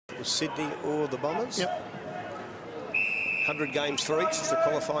It was Sydney or the Bombers. Yep. 100 games for each is the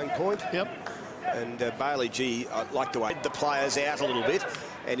qualifying point. Yep. And Bailey G, I like the way the players out a little bit.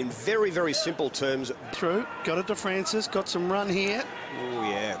 And in very, very simple terms. Through, got it to Francis, got some run here. Oh,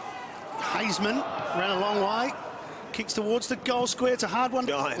 yeah. Haysman ran a long way. Kicks towards the goal square. It's a hard one.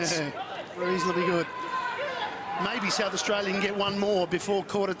 Giants. Yeah, reasonably good. Maybe South Australia can get one more before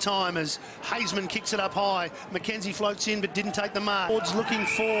quarter time as Haysman kicks it up high. Mackenzie floats in but didn't take the mark. Ward's looking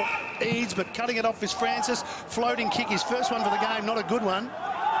for Eads but cutting it off is Francis. Floating kick, his first one for the game, not a good one.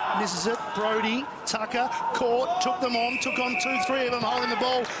 Misses it. Brody, Tucker, caught, took them on, took on 2-3 of them holding the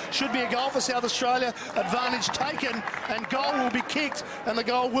ball. Should be a goal for South Australia. Advantage taken and goal will be kicked, and the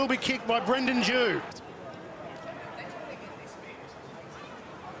goal will be kicked by Brendan Dew.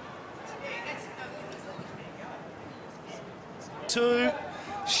 Two,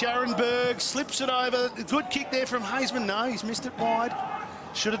 Sharon Berg slips it over. Good kick there from Haysman. No, he's missed it wide.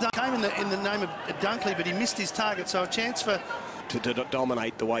 Should have done. Came in the name of Dunkley, but he missed his target. So a chance for to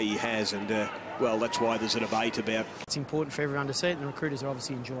dominate the way he has, and well, that's why there's a debate about. It's important for everyone to see it, and the recruiters are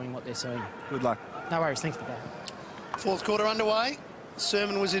obviously enjoying what they're seeing. Good luck. No worries. Thanks for that. Fourth quarter underway.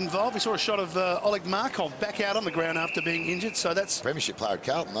 Sermon was involved. We saw a shot of Oleg Markov back out on the ground after being injured. So that's Premiership player at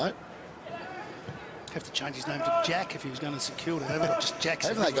Carlton, though. Have to change his name to Jack if he was going to secure it. Just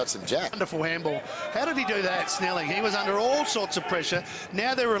Jackson. Haven't they got some Jack? Wonderful handball. How did he do that, Snelling? He was under all sorts of pressure.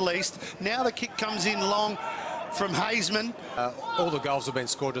 Now they're released. Now the kick comes in long from Haysman. All the goals have been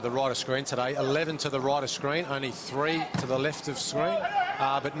scored to the right of screen today. 11 to the right of screen, only 3 to the left of screen,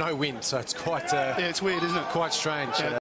 but no wind, so it's quite... yeah, it's weird, isn't it? Quite strange. Yeah.